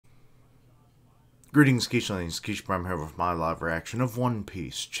Greetings, Keishlings. Keish Prime here with my live reaction of One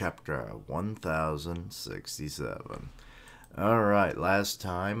Piece, chapter 1067. Alright, last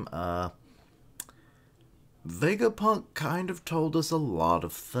time, Vegapunk kind of told us a lot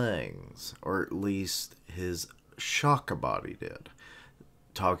of things, or at least his Shaka body did.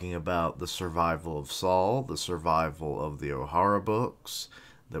 Talking about the survival of Saul, the survival of the Ohara books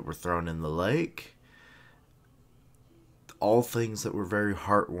that were thrown in the lake. All things that were very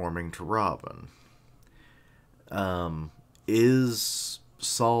heartwarming to Robin. Is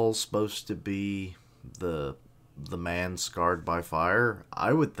Saul supposed to be the man scarred by fire?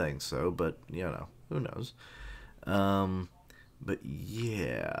 I would think so, but you know, who knows? But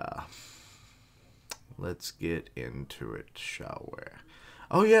yeah, let's get into it, shall we?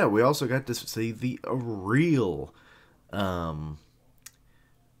 Oh yeah, we also got to see the real Vegapunk.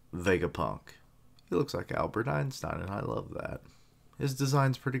 He looks like Albert Einstein, and I love that. His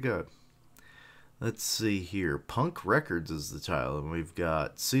design's pretty good. Let's see here. Punk Records is the title, and we've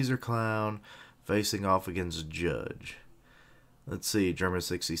got Caesar Clown facing off against Judge. Let's see. German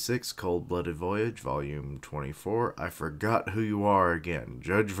 66, Cold-Blooded Voyage, Volume 24. I forgot who you are again.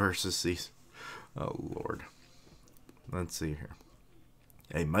 Judge versus Caesar. Oh, Lord. Let's see here.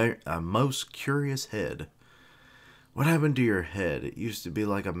 A most curious head. What happened to your head? It used to be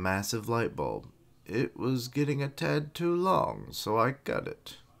like a massive light bulb. It was getting a tad too long, so I cut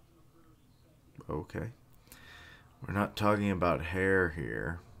it. Okay. We're not talking about hair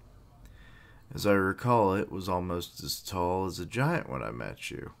here. As I recall, it was almost as tall as a giant when I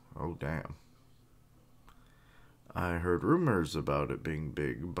met you. Oh, damn. I heard rumors about it being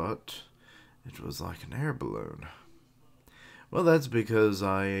big, but it was like an air balloon. Well, that's because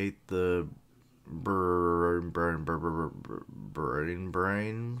I ate the brain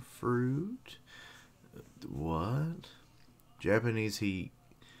fruit? What? Japanese, he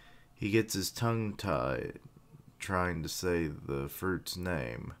gets his tongue tied trying to say the fruit's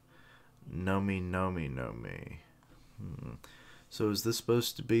name. Nomi, nomi, nomi. So is this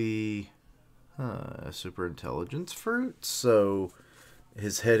supposed to be a super intelligence fruit? So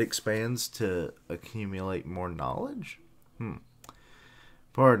his head expands to accumulate more knowledge?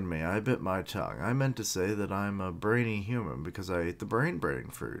 Pardon me, I bit my tongue. I meant to say that I'm a brainy human because I ate the brain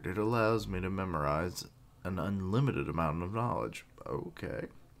fruit. It allows me to memorize an unlimited amount of knowledge. Okay.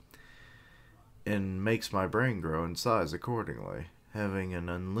 And makes my brain grow in size accordingly. Having an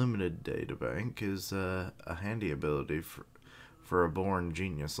unlimited data bank is a handy ability for a born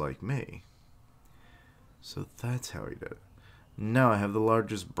genius like me. So that's how he did it. Now I have the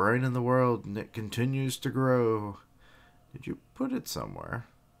largest brain in the world, and it continues to grow. Did you put it somewhere?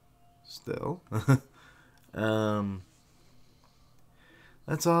 Still?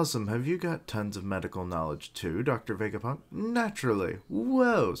 That's awesome. Have you got tons of medical knowledge too, Dr. Vegapunk? Naturally.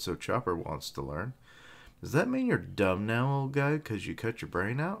 Whoa, so Chopper wants to learn. Does that mean you're dumb now, old guy, because you cut your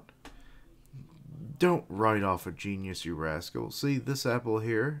brain out? Don't write off a genius, you rascal. See, this apple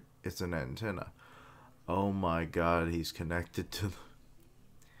here, it's an antenna. Oh my god, he's connected to...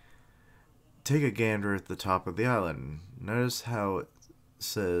 Take a gander at the top of the island. Notice how it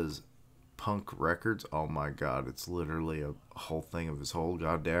says Punk Records. Oh my god, it's literally a whole thing of his whole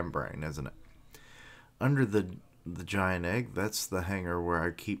goddamn brain, isn't it? Under the giant egg, that's the hangar where I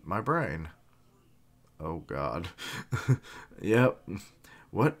keep my brain. Oh god. Yep.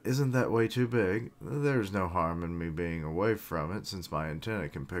 What? Isn't that way too big? There's no harm in me being away from it since my antenna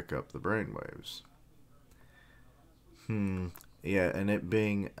can pick up the brainwaves. Yeah, and it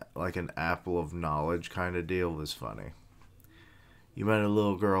being like an apple of knowledge kind of deal is funny. You met a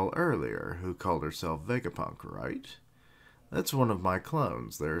little girl earlier who called herself Vegapunk, right? That's one of my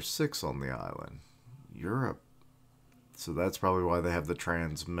clones. There are 6 on the island. So that's probably why they have the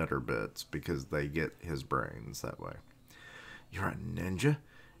transmitter bits, because they get his brains that way. You're a ninja?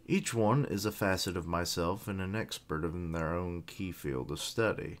 Each one is a facet of myself and an expert in their own key field of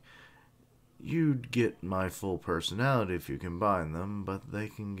study. You'd get my full personality if you combine them, but they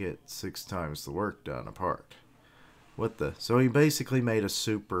can get 6 times the work done apart. What the? So he basically made a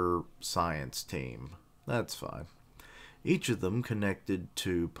super science team. That's fine. Each of them connected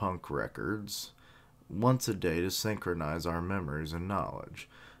to Punk Records once a day to synchronize our memories and knowledge.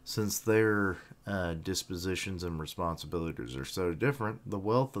 Since their dispositions and responsibilities are so different, the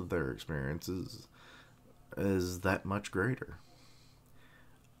wealth of their experiences is that much greater.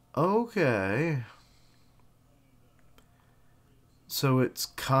 Okay. So it's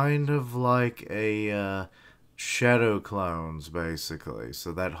kind of like a Shadow Clones, basically.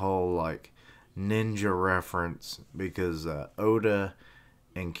 So that whole, like, ninja reference, because Oda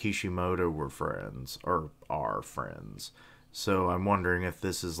and Kishimoto were friends, or are friends. So I'm wondering if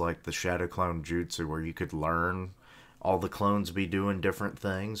this is like the Shadow Clone Jutsu where you could learn all the clones be doing different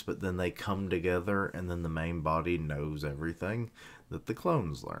things, but then they come together and then the main body knows everything that the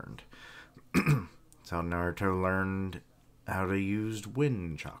clones learned. That's how Naruto learned how to use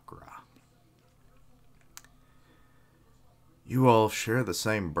wind chakra. You all share the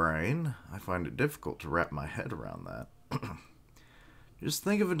same brain? I find it difficult to wrap my head around that. Just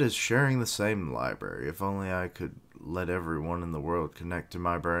think of it as sharing the same library. If only I could let everyone in the world connect to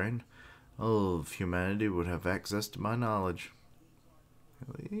my brain, all of humanity would have access to my knowledge.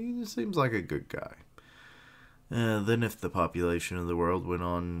 He seems like a good guy. Then if the population of the world went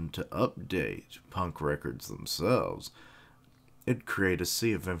on to update punk records themselves, it'd create a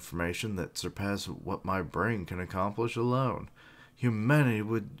sea of information that surpassed what my brain can accomplish alone. Humanity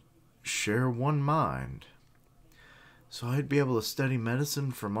would share one mind. So I'd be able to study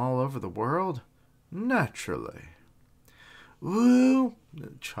medicine from all over the world? Naturally. Woo!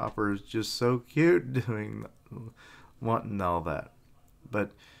 Chopper is just so cute wanting all that.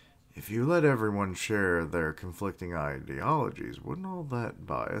 But if you let everyone share their conflicting ideologies, wouldn't all that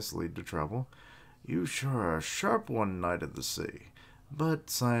bias lead to trouble? You sure are a sharp one, Knight of the Sea. But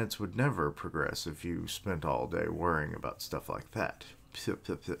science would never progress if you spent all day worrying about stuff like that.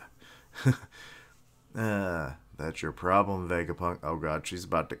 That's your problem, Vegapunk. Oh god, she's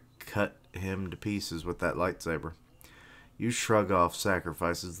about to cut him to pieces with that lightsaber. You shrug off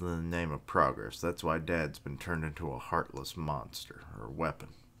sacrifices in the name of progress. That's why Dad's been turned into a heartless monster, or weapon.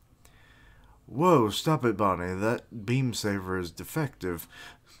 Whoa, stop it, Bonnie. That beam saber is defective.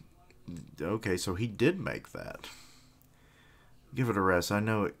 Okay, so he did make that. Give it a rest. I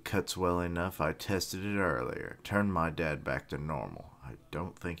know it cuts well enough. I tested it earlier. Turned my dad back to normal. I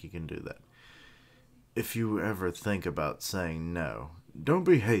don't think he can do that. If you ever think about saying no, don't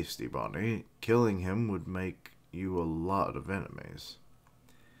be hasty, Bonnie. Killing him would make you a lot of enemies.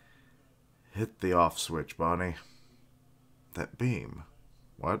 Hit the off switch, Bonnie. That beam.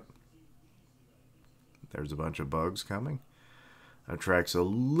 What? There's a bunch of bugs coming? Attracts a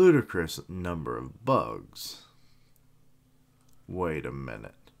ludicrous number of bugs. Wait a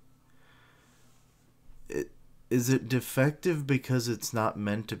minute. Is it defective because it's not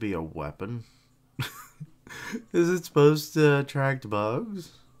meant to be a weapon? Is it supposed to attract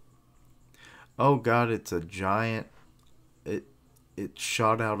bugs? Oh god, it's a giant... It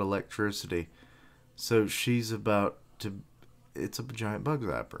shot out electricity. So she's about to... It's a giant bug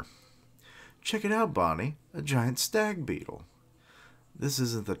zapper. Check it out, Bonnie. A giant stag beetle. This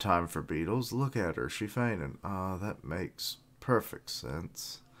isn't the time for beetles. Look at her. She fainted. Ah, that makes perfect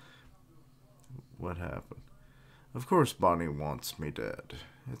sense. What happened? Of course Bonnie wants me dead.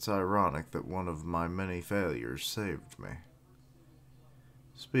 It's ironic that one of my many failures saved me.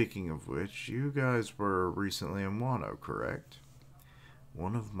 Speaking of which, you guys were recently in Wano, correct?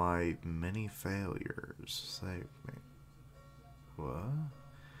 One of my many failures saved me. What?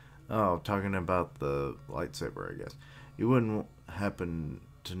 Oh, talking about the lightsaber, I guess. You wouldn't happen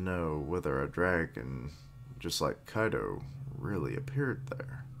to know whether a dragon, just like Kaido, really appeared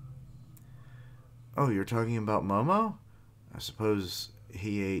there. Oh, you're talking about Momo? I suppose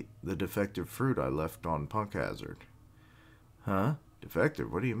he ate the defective fruit I left on Punk Hazard. Huh?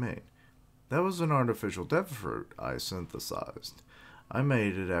 Defective? What do you mean? That was an artificial devil fruit I synthesized. I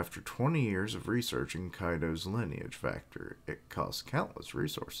made it after 20 years of researching Kaido's lineage factor. It cost countless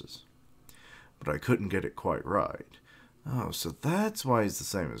resources. But I couldn't get it quite right. Oh, so that's why he's the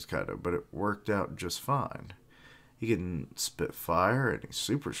same as Kaido, but it worked out just fine. He can spit fire, and he's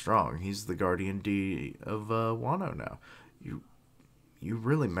super strong. He's the guardian deity of Wano now. You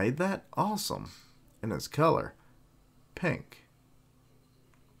really made that? Awesome. And his color? Pink.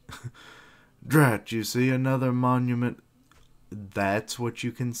 Drat, you see, another monument. That's what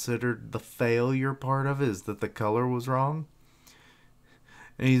you considered the failure part of it, is that the color was wrong?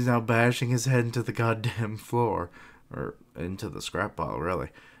 And he's now bashing his head into the goddamn floor. Or into the scrap pile, really.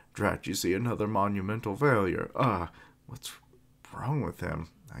 Drat, you see, another monumental failure. What's wrong with him?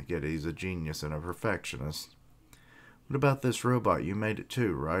 I get it, he's a genius and a perfectionist. What about this robot? You made it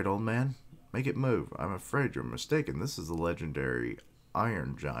too, right, old man? Make it move. I'm afraid you're mistaken. This is the legendary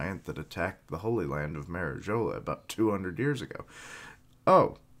iron giant that attacked the Holy Land of Marijola about 200 years ago.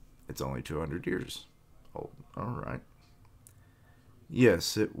 Oh, it's only 200 years old. Alright.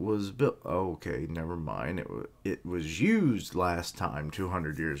 Yes, it was built... Okay, never mind. It was used last time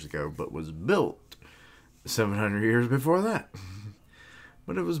 200 years ago, but was built 700 years before that.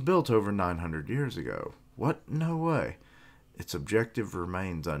 But it was built over 900 years ago. What? No way. Its objective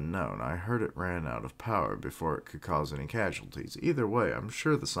remains unknown. I heard it ran out of power before it could cause any casualties. Either way, I'm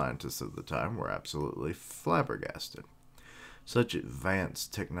sure the scientists of the time were absolutely flabbergasted. Such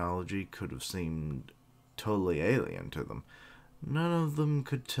advanced technology could have seemed totally alien to them. None of them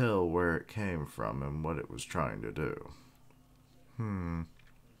could tell where it came from and what it was trying to do.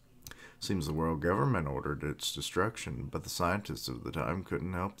 Seems the world government ordered its destruction, but the scientists of the time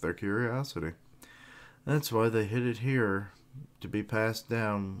couldn't help their curiosity. That's why they hid it here, to be passed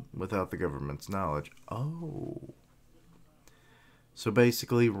down without the government's knowledge. Oh. So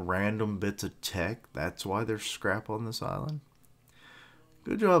basically, random bits of tech, that's why there's scrap on this island?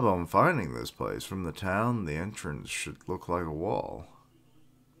 Good job on finding this place. From the town, the entrance should look like a wall.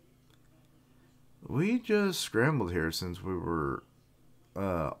 We just scrambled here since we were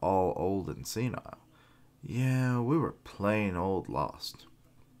all old and senile. Yeah, we were plain old lost.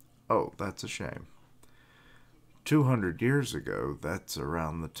 Oh, that's a shame. 200 years ago, that's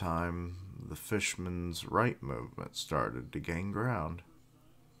around the time the Fisherman's Right movement started to gain ground.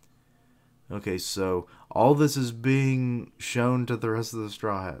 Okay, so all this is being shown to the rest of the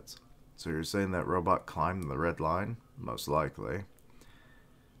Straw Hats. So you're saying that robot climbed the red line? Most likely.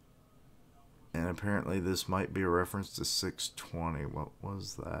 And apparently this might be a reference to 620. What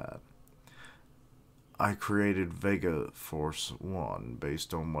was that? I created Vega Force 1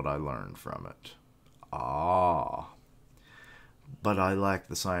 based on what I learned from it. Ah. But I lack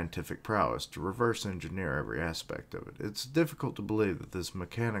the scientific prowess to reverse engineer every aspect of it. It's difficult to believe that this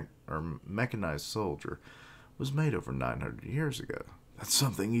mechanized soldier was made over 900 years ago. That's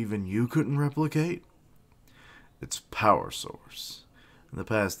something even you couldn't replicate? Its power source. In the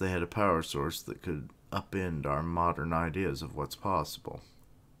past, they had a power source that could upend our modern ideas of what's possible.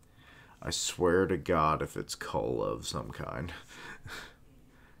 I swear to God if it's cola of some kind.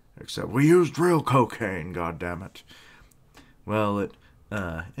 Except we used real cocaine, goddammit. Well, at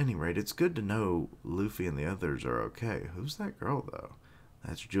any rate, it's good to know Luffy and the others are okay. Who's that girl, though?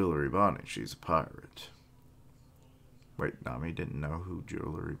 That's Jewelry Bonnie. She's a pirate. Wait, Nami didn't know who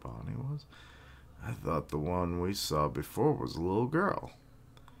Jewelry Bonnie was? I thought the one we saw before was a little girl.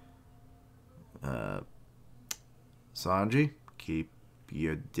 Sanji, keep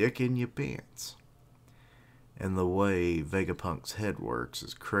your dick in your pants. And the way Vegapunk's head works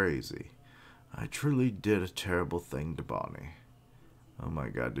is crazy. I truly did a terrible thing to Bonnie. Oh my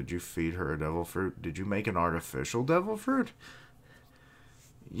God, did you feed her a devil fruit? Did you make an artificial devil fruit?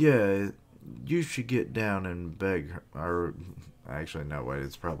 Yeah, you should get down and beg her. Or, actually, no, wait,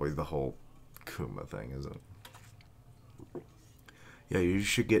 it's probably the whole Kuma thing, isn't it? Yeah, you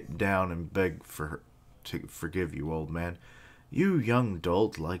should get down and beg for her to forgive you, old man. You young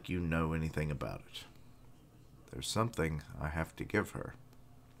dolt like you know anything about it. There's something I have to give her.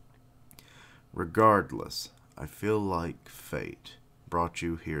 Regardless, I feel like fate brought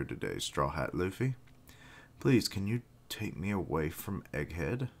you here today, Straw Hat Luffy. Please, can you take me away from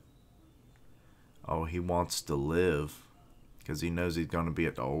Egghead? Oh, he wants to live. Because he knows he's going to be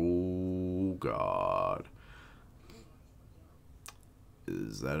at... Oh, God.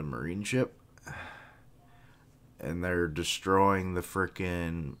 Is that a marine ship? And they're destroying the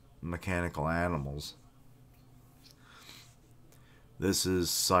frickin' mechanical animals. This is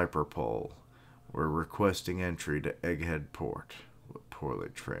Cyberpole. We're requesting entry to Egghead Port with poorly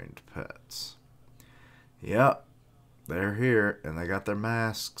trained pets. Yep, they're here, and they got their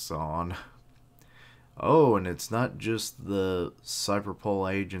masks on. Oh, and it's not just the Cyberpole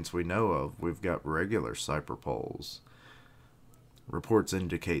agents we know of. We've got regular Cyberpoles. Reports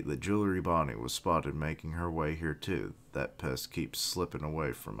indicate that Jewelry Bonnie was spotted making her way here too. That pest keeps slipping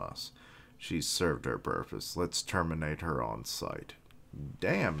away from us. She's served her purpose. Let's terminate her on sight.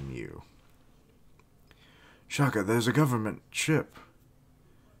 Damn you. Shaka, there's a government ship.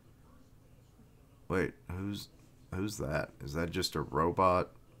 Wait, who's that? Is that just a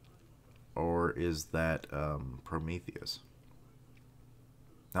robot? Or is that Prometheus?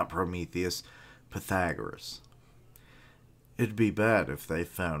 Not Prometheus, Pythagoras. It'd be bad if they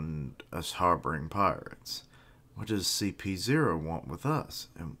found us harboring pirates. What does CP0 want with us?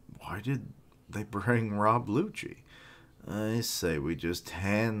 And why did they bring Rob Lucci? I say we just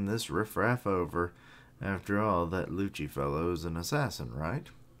hand this riffraff over. After all, that Lucci fellow is an assassin, right?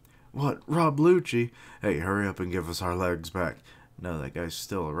 What, Rob Lucci? Hey, hurry up and give us our legs back. No, that guy's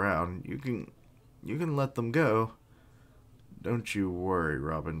still around. You can let them go. Don't you worry,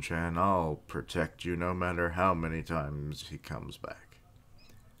 Robin-chan. I'll protect you no matter how many times he comes back.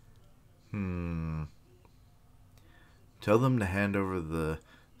 Tell them to hand over the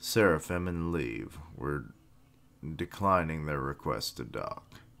Seraphim and leave. We're declining their request to dock.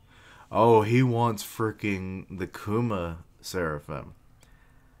 Oh, he wants freaking the Kuma Seraphim.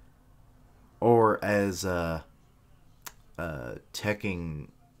 Or as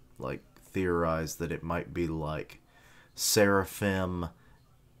Tekking like theorized that it might be like Seraphim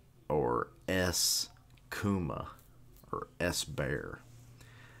or S. Kuma or S. Bear.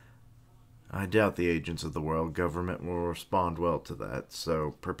 I doubt the agents of the world government will respond well to that,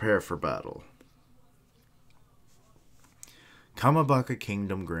 so prepare for battle. Kamabaka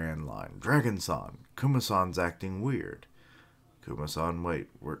Kingdom Grand Line. Dragon-san, Kuma-san's acting weird. Kuma-san, wait,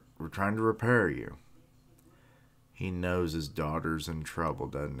 we're trying to repair you. He knows his daughter's in trouble,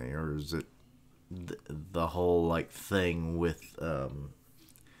 doesn't he? Or is it the whole, like, thing with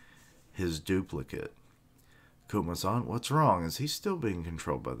his duplicate? Kuma-san, what's wrong? Is he still being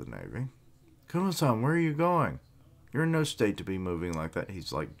controlled by the Navy? Kuma-san, where are you going? You're in no state to be moving like that.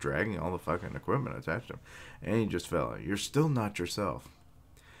 He's, like, dragging all the fucking equipment attached to him. And he just fell. You're still not yourself.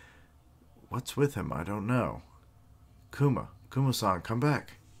 What's with him? I don't know. Kuma-san, come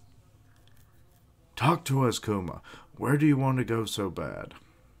back. Talk to us, Kuma. Where do you want to go so bad?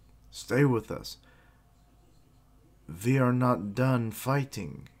 Stay with us. We are not done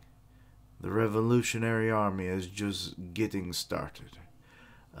fighting. The Revolutionary Army is just getting started.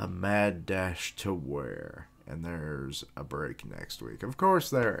 A mad dash to where? And there's a break next week. Of course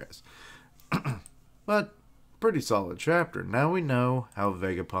there is. But, pretty solid chapter. Now we know how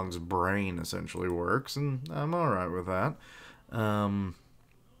Vegapunk's brain essentially works, and I'm alright with that.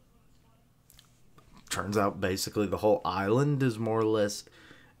 Turns out basically the whole island is more or less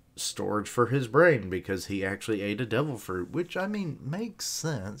storage for his brain because he actually ate a devil fruit, which, I mean, makes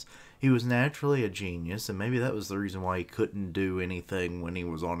sense. He was naturally a genius, and maybe that was the reason why he couldn't do anything when he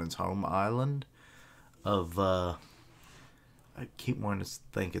was on his home island of, I keep wanting to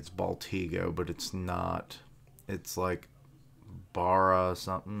think it's Baltigo, but it's not. It's like Bara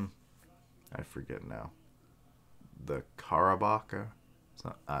something. I forget now. The Karabaka?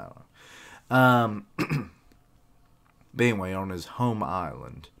 I don't know. But anyway, on his home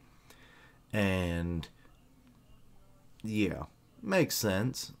island. And yeah, makes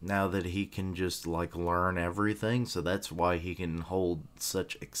sense now that he can just like learn everything, so that's why he can hold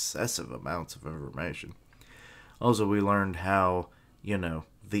such excessive amounts of information. Also, we learned how, you know,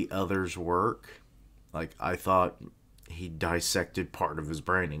 the others work. Like, I thought he dissected part of his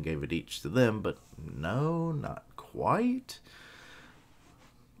brain and gave it each to them, but no, not quite.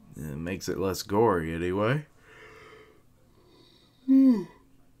 It makes it less gory anyway.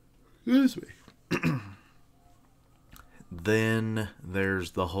 Excuse me. Then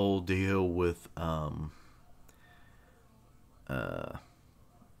there's the whole deal with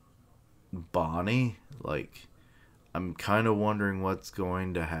Bonnie. Like, I'm kind of wondering what's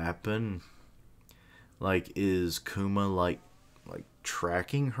going to happen. Like, is Kuma like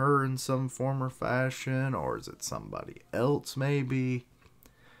tracking her in some form or fashion, or is it somebody else maybe?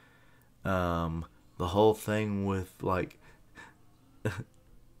 The whole thing with like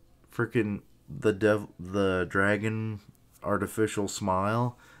freaking the dragon artificial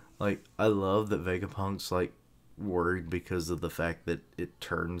smile. Like, I love that Vegapunk's like worried because of the fact that it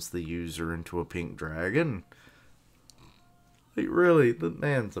turns the user into a pink dragon. Like, really, the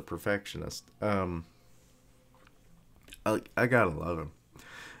man's a perfectionist. I gotta love him.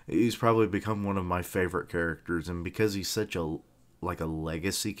 He's probably become one of my favorite characters, and because he's such a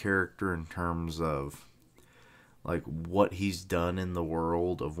legacy character in terms of like what he's done in the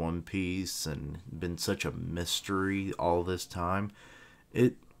world of One Piece and been such a mystery all this time,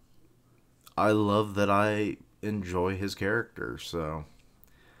 I love that I enjoy his character. So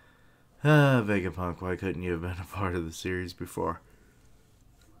Vegapunk, why couldn't you have been a part of the series before?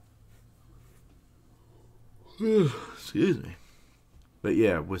 Excuse me. But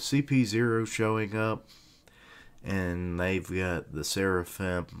yeah, with CP0 showing up, and they've got the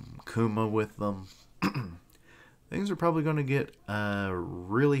Seraphim Kuma with them, things are probably going to get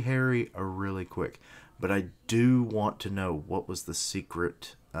really hairy really quick. But I do want to know what was the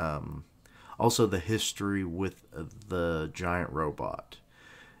secret, also the history with the giant robot.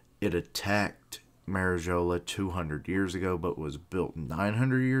 It attacked Marijola 200 years ago, but was built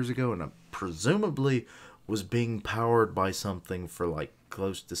 900 years ago, and presumably was being powered by something for like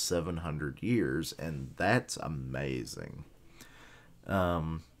close to 700 years, and that's amazing.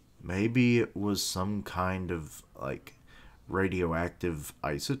 Maybe it was some kind of like radioactive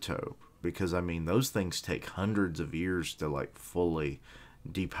isotope, because I mean those things take hundreds of years to like fully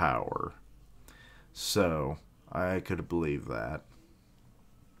depower. So I could believe that.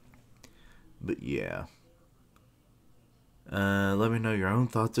 But yeah. Let me know your own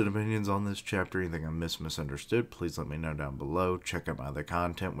thoughts and opinions on this chapter. Anything I misunderstood, please let me know down below. Check out my other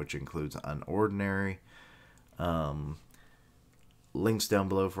content, which includes Unordinary. Links down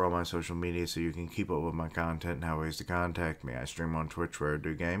below for all my social media so you can keep up with my content and how ways to contact me. I stream on Twitch where I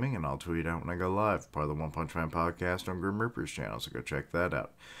do gaming, and I'll tweet out when I go live. Part of the One Punch Man podcast on Grim Reaper's channel, so go check that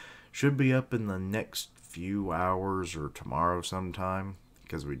out. Should be up in the next few hours or tomorrow sometime,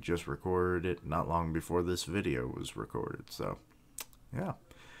 because we just recorded it not long before this video was recorded. So, yeah.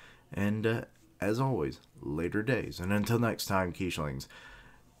 And as always, later days. And until next time, Quichling,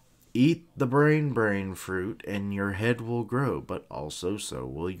 eat the brain fruit and your head will grow, but also so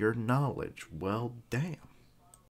will your knowledge. Well, damn.